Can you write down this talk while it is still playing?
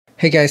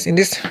Hey guys, in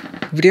this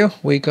video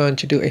we're going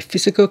to do a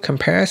physical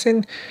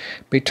comparison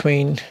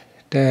between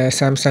the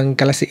Samsung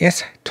Galaxy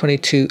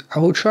S22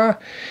 Ultra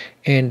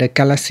and the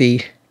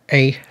Galaxy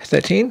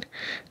A13.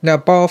 Now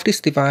both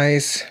this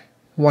device,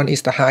 one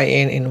is the high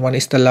end and one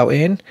is the low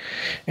end,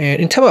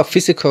 and in terms of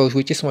physicals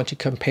we just want to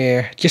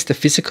compare just the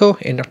physical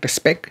and not the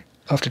spec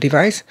of the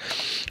device.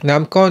 Now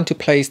I'm going to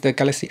place the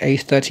Galaxy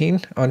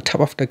A13 on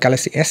top of the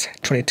Galaxy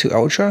S22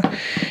 Ultra,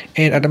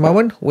 and at the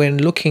moment when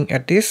looking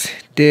at this,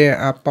 they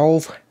are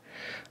both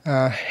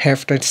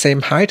have the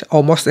same height,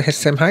 almost the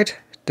same height.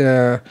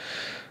 The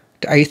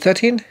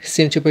A13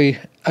 seems to be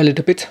a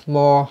little bit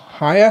more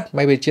higher,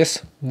 maybe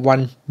just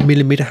 1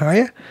 millimeter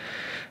higher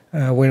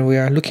when we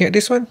are looking at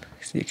this one.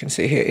 So you can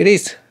see here it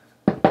is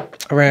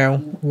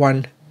around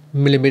 1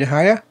 millimeter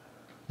higher,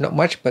 not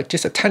much but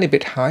just a tiny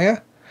bit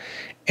higher,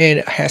 and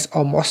it has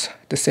almost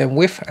the same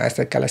width as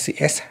the Galaxy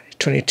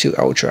S22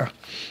 Ultra.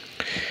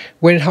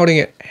 When holding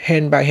it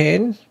hand by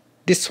hand,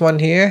 this one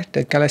here,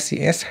 the Galaxy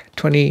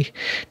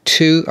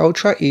S22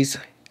 Ultra, is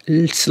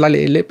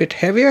slightly a little bit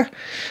heavier,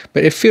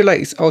 but it feels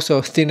like it's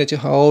also thinner to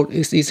hold.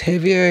 It's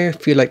heavier. I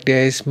feel like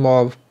there's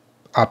more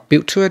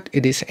build to it.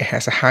 It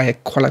has a higher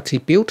quality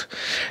build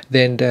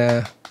than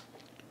the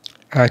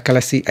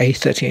Galaxy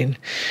A13.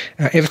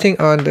 Everything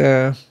on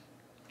the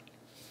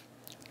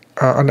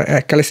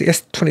Galaxy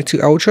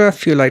S22 Ultra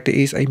feel like there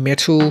is a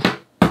metal.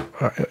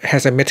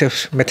 Has a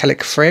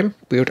metallic frame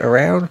built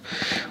around,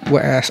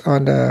 whereas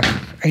on the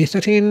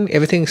A13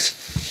 everything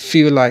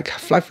feel like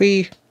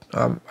fluffy.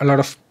 A lot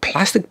of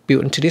plastic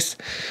built into this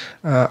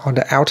on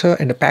the outer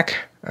and the back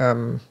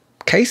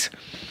case.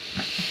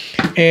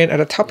 And at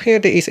the top here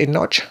there is a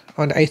notch.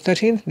 On the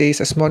A13 there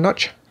is a small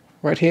notch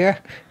right here,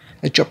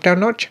 a drop down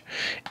notch,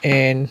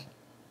 and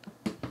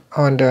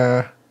on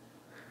the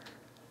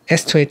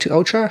S22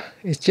 Ultra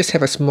it just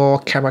have a small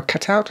camera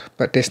cutout,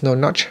 but there's no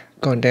notch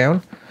going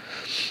down.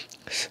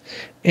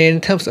 In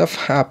terms of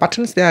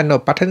buttons, there are no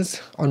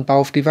buttons on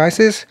both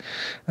devices.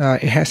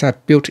 It has a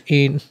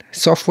built-in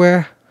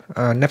software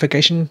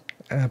navigation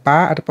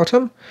bar at the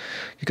bottom.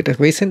 You get the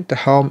recent, the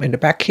home, and the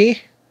back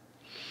key.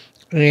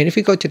 And if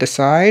you go to the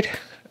side,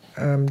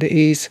 there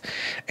is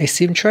a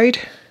SIM tray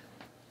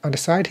on the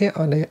side here.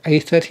 On the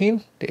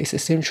A13, there is a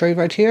SIM tray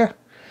right here,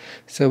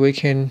 so we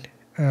can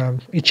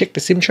eject the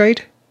SIM tray.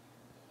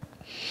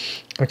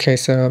 Okay,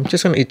 so I'm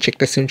just going to eject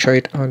the SIM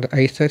tray on the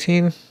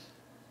A13.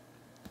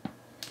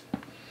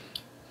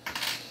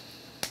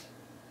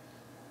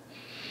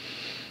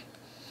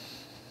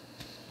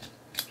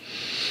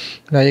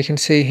 Now you can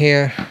see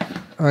here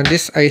on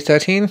this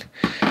A13,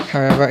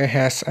 however, it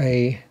has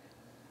a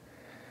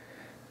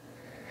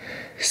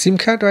SIM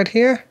card right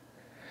here.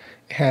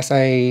 It has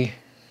a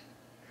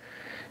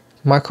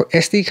micro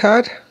SD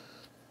card,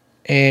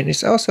 and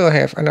it's also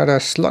have another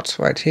slot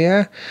right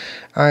here.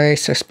 I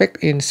suspect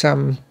in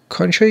some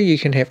country you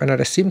can have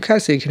another SIM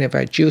card, so you can have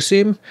a dual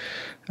SIM.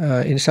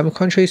 In some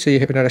countries, so you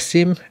have another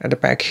SIM at the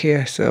back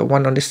here. So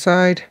one on this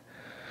side,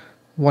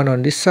 one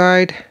on this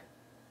side,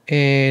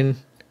 and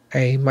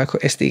a micro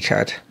SD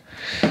card.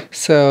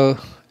 So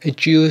a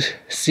dual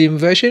SIM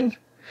version.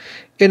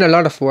 In a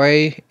lot of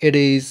way it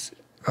is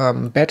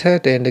better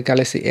than the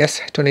Galaxy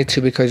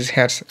S22 because it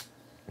has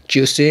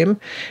dual SIM,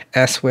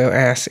 as well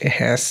as it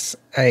has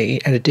an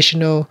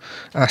additional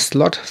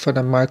slot for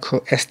the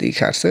micro SD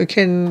card, so it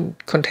can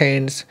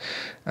contains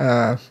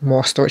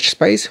more storage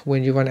space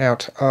when you run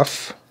out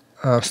of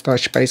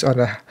storage space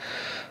on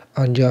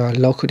your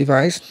local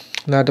device.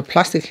 Now the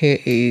plastic here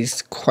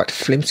is quite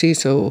flimsy,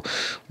 so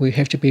we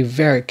have to be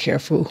very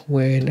careful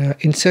when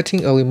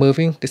inserting or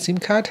removing the SIM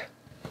card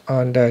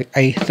on the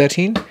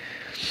A13.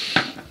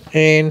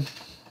 And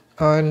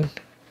on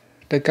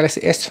the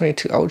Galaxy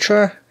S22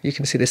 Ultra, you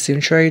can see the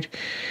SIM tray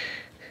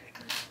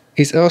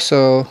is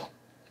also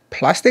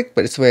plastic,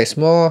 but it's very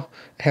small.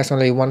 It has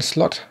only one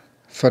slot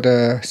for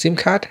the SIM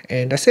card,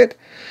 and that's it.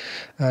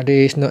 There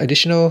is no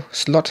additional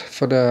slot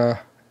for the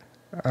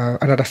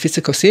another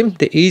physical SIM.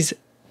 There is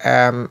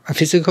there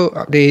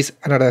is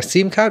another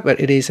SIM card, but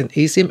it is an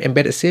eSIM,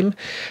 embedded SIM,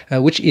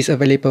 which is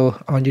available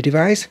on your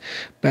device,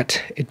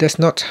 but it does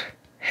not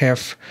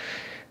have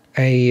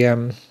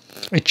a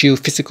dual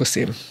physical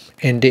SIM,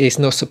 and there is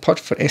no support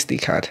for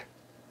SD card.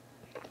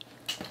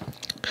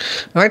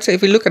 Alright, so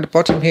if we look at the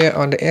bottom here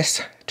on the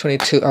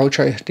S22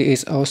 Ultra, there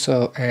is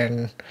also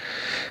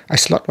a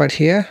slot right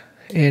here,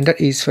 and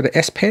that is for the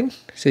S Pen.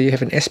 So you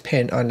have an S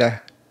Pen on the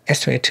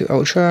S22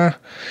 Ultra,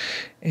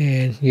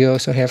 and you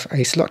also have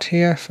a slot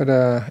here for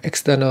the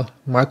external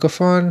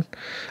microphone,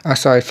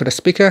 for the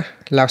speaker,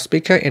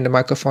 loudspeaker, and the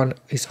microphone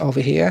is over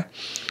here.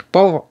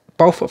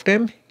 Both of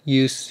them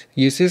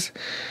uses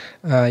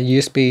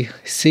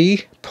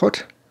USB-C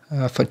port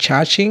for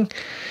charging,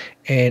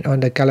 and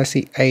on the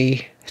Galaxy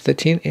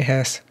A13 it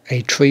has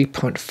a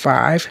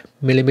 3.5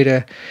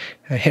 millimeter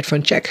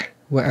headphone jack,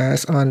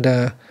 whereas on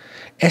the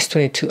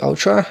S22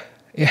 Ultra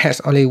it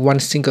has only one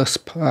single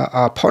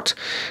port,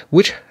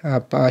 which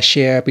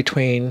share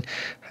between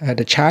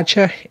the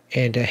charger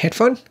and the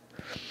headphone.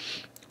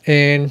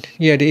 And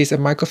yeah, there is a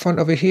microphone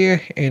over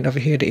here, and over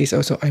here there is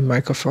also a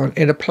microphone,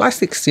 and the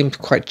plastic seems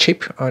quite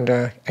cheap on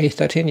the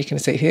A13. You can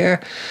see here,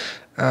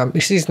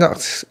 this is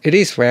not, it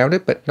is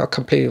rounded but not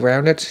completely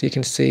rounded. You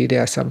can see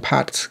there are some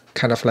parts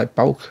kind of like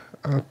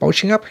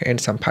bulging up,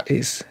 and some part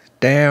is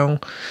down,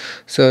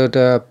 so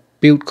the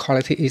build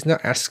quality is not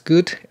as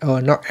good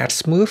or not as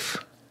smooth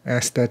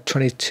as the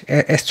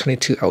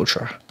S22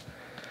 Ultra.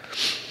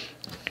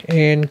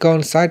 And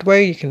going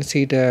sideways, you can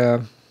see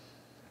the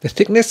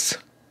thickness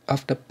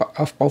of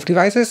both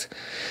devices,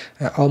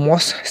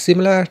 almost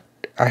similar.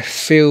 I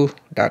feel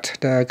that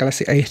the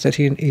Galaxy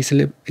A13 is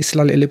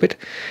slightly a little bit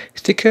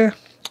thicker,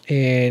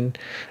 and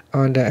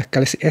on the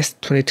Galaxy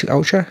S22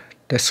 Ultra,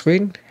 the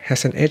screen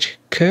has an edge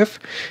curve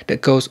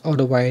that goes all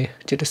the way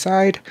to the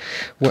side,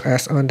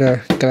 whereas on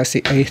the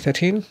Galaxy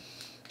A13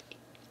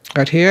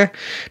 right here,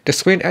 the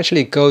screen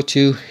actually goes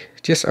to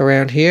just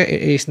around here.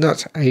 It is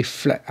not a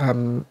flat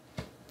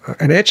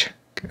an edge,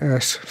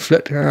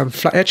 flat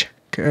edge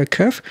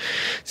curve,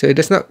 so it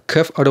does not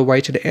curve all the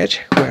way to the edge,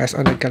 whereas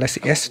on the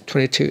Galaxy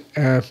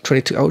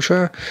S22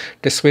 Ultra,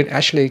 the screen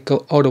actually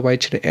go all the way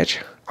to the edge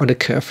on the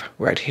curve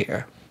right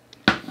here.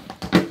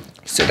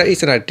 So that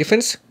is another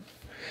difference.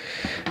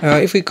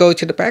 If we go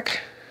to the back,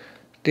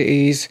 there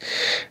is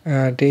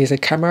a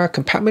camera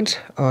compartment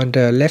on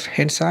the left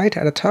hand side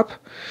at the top,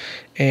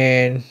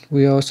 and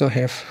we also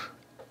have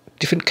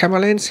different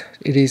camera lens.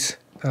 It is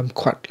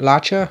quite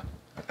larger.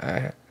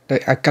 The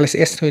Galaxy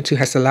S22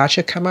 has a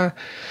larger camera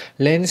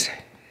lens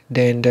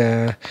than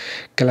the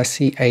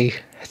Galaxy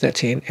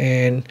A13,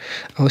 and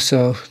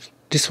also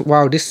this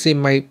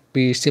might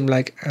seem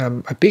like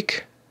a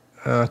big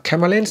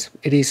camera lens.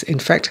 It is in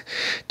fact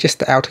just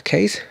the outer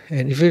case,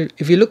 and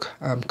if you look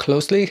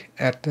closely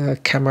at the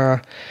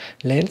camera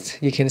lens,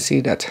 you can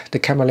see that the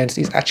camera lens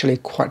is actually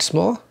quite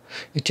small.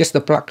 It's just the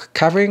black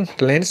covering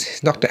the lens.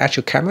 It's not the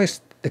actual camera.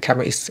 The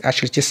camera is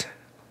actually just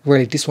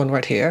really this one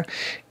right here,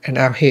 and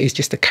here is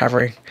just the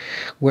covering,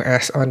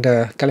 whereas on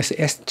the Galaxy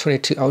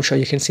S22 Ultra,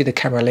 you can see the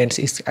camera lens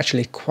is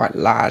actually quite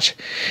large,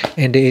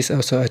 and there is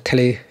also a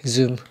tele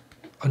zoom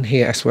on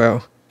here as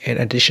well, and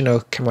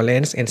additional camera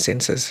lens and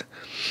sensors.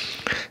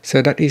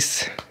 So that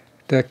is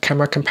the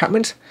camera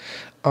compartment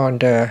on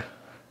the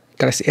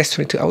Galaxy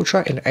S22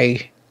 Ultra and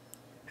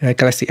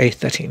Galaxy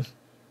A13.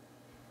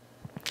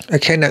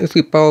 Okay, now if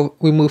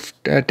we move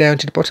down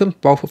to the bottom,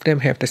 both of them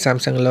have the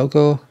Samsung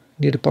logo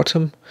near the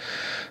bottom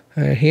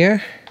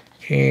here,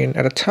 and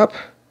at the top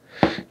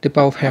they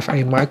both have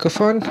a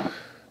microphone.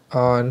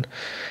 On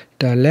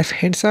the left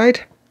hand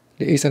side,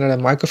 there is another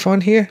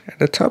microphone here at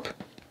the top,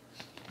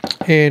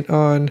 and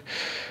on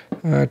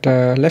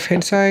the left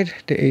hand side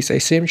there is a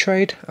SIM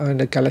tray on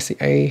the Galaxy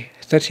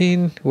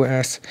A13,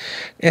 whereas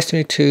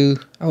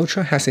S22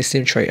 Ultra has a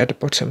SIM tray at the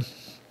bottom.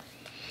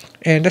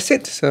 And that's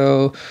it.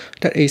 So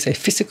that is a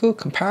physical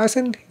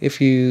comparison. If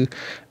you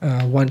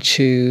want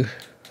to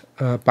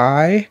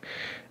buy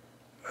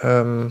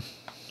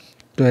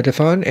the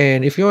phone,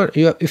 and if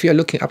you're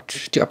looking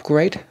to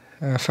upgrade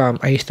from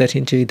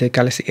A13 to the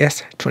Galaxy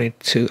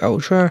S22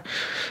 Ultra,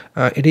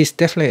 it is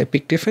definitely a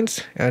big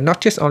difference, not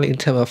just only in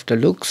terms of the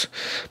looks,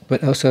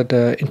 but also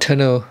the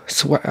internal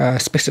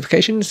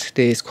specifications.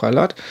 There is quite a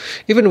lot.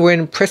 Even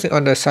when pressing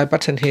on the side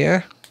button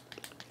here,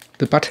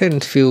 the button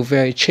feels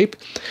very cheap.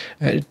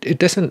 It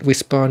doesn't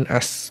respond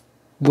as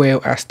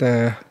well as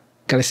the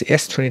Galaxy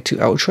S22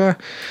 Ultra.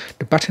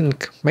 The button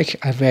makes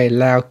a very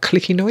loud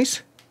clicking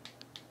noise,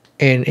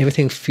 and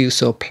everything feels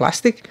so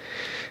plastic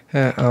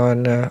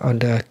on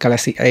the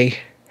Galaxy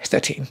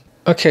A13.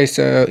 Okay,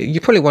 so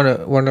you're probably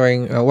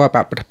wondering what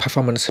about the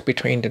performance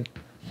between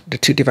the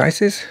two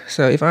devices.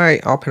 So if I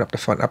open up the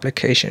phone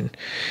application,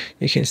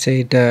 you can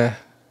see the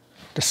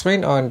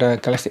screen on the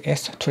Galaxy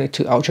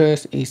S22 Ultra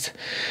is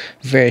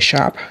very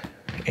sharp,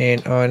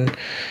 and on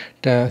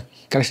the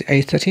Galaxy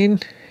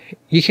A13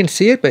 you can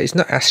see it, but it's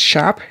not as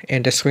sharp,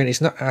 and the screen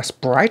is not as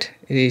bright.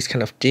 It is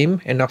kind of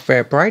dim and not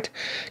very bright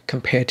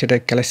compared to the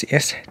Galaxy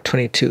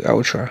S22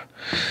 Ultra.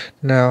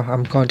 Now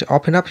I'm going to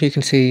open up. You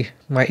can see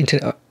my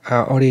internet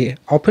already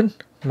open,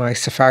 my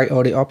Safari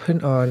already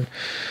open on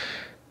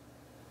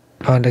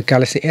the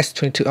Galaxy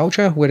S22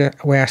 Ultra,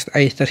 whereas the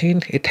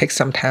A13, it takes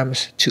some time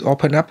to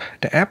open up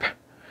the app.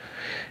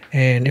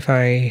 And if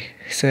I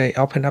say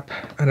open up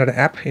another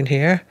app in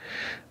here,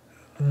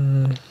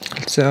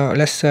 so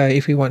let's say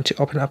if we want to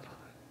open up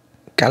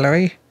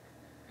gallery,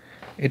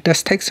 it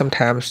does take some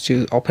time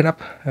to open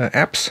up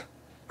apps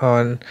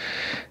on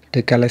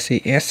the Galaxy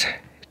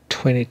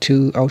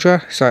S22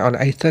 Ultra. So on the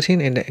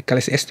A13 and the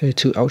Galaxy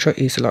S22 Ultra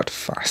is a lot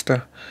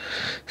faster.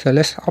 So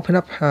let's open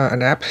up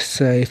an app,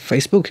 say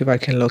Facebook. If I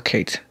can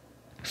locate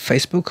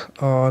Facebook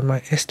on my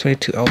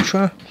S22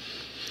 Ultra,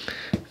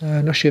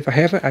 not sure if I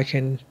have it. I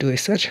can do a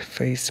search,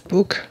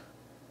 Facebook.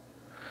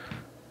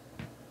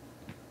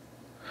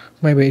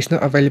 Maybe it's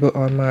not available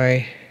on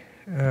my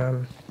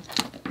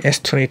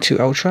S22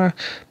 Ultra,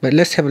 but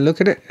let's have a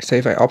look at it. So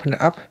if I open it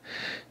up,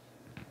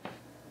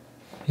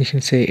 you can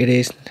see it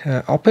is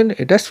open.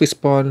 It does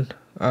respond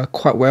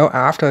quite well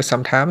after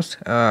sometimes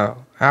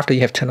after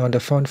you have turned on the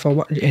phone for a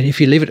while, and if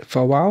you leave it for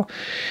a while,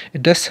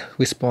 it does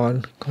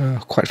respond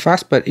quite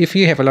fast. But if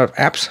you have a lot of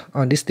apps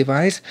on this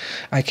device,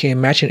 I can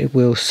imagine it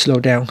will slow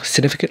down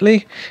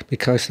significantly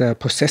because the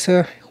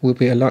processor will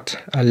be a lot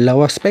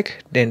lower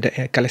spec than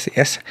the Galaxy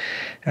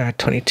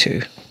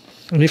S22.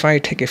 And if I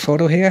take a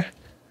photo here,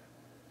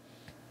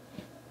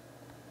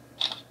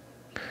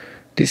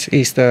 this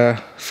is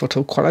the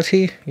photo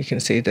quality. You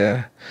can see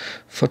the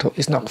photo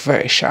is not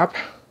very sharp.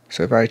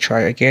 So if I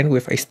try again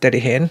with a steady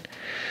hand,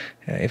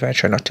 if I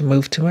try not to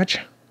move too much.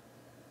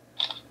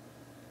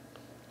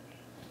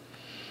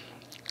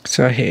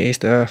 So here is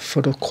the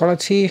photo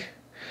quality.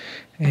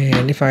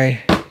 And if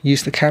I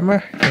use the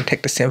camera and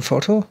take the same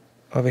photo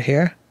over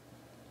here.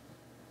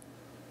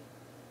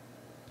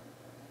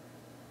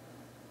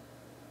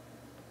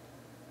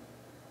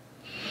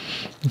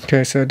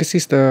 Okay, so this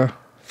is the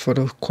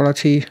photo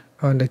quality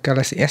on the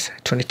Galaxy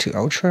S22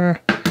 Ultra.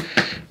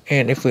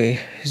 And if we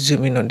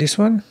zoom in on this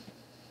one,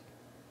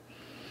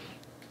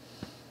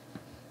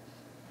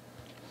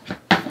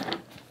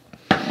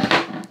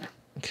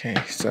 okay,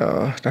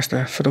 so that's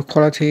the photo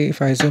quality.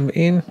 If I zoom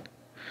in,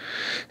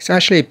 it's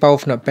actually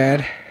both not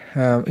bad.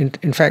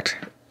 In fact,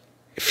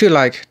 I feel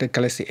like the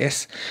Galaxy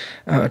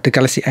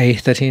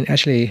A13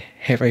 actually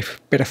have a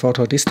better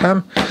photo this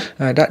time.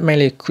 That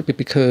mainly could be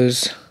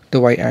because the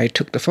way I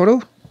took the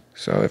photo.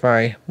 So if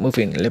I move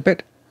in a little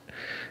bit,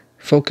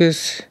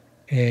 focus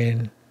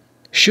and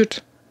shoot.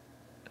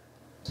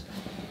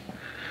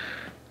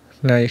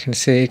 Now you can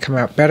see it come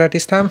out better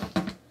this time.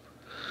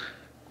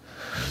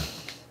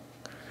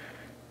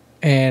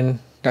 And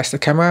that's the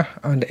camera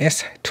on the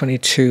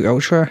S22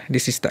 Ultra.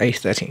 This is the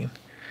A13.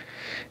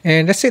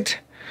 And that's it.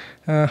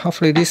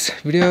 Hopefully this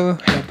video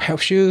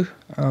helps you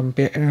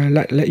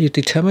let you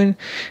determine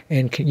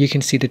and you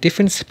can see the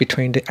difference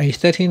between the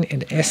A13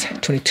 and the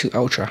S22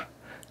 Ultra.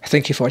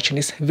 Thank you for watching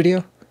this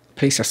video.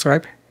 Please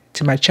subscribe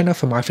to my channel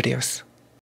for more videos.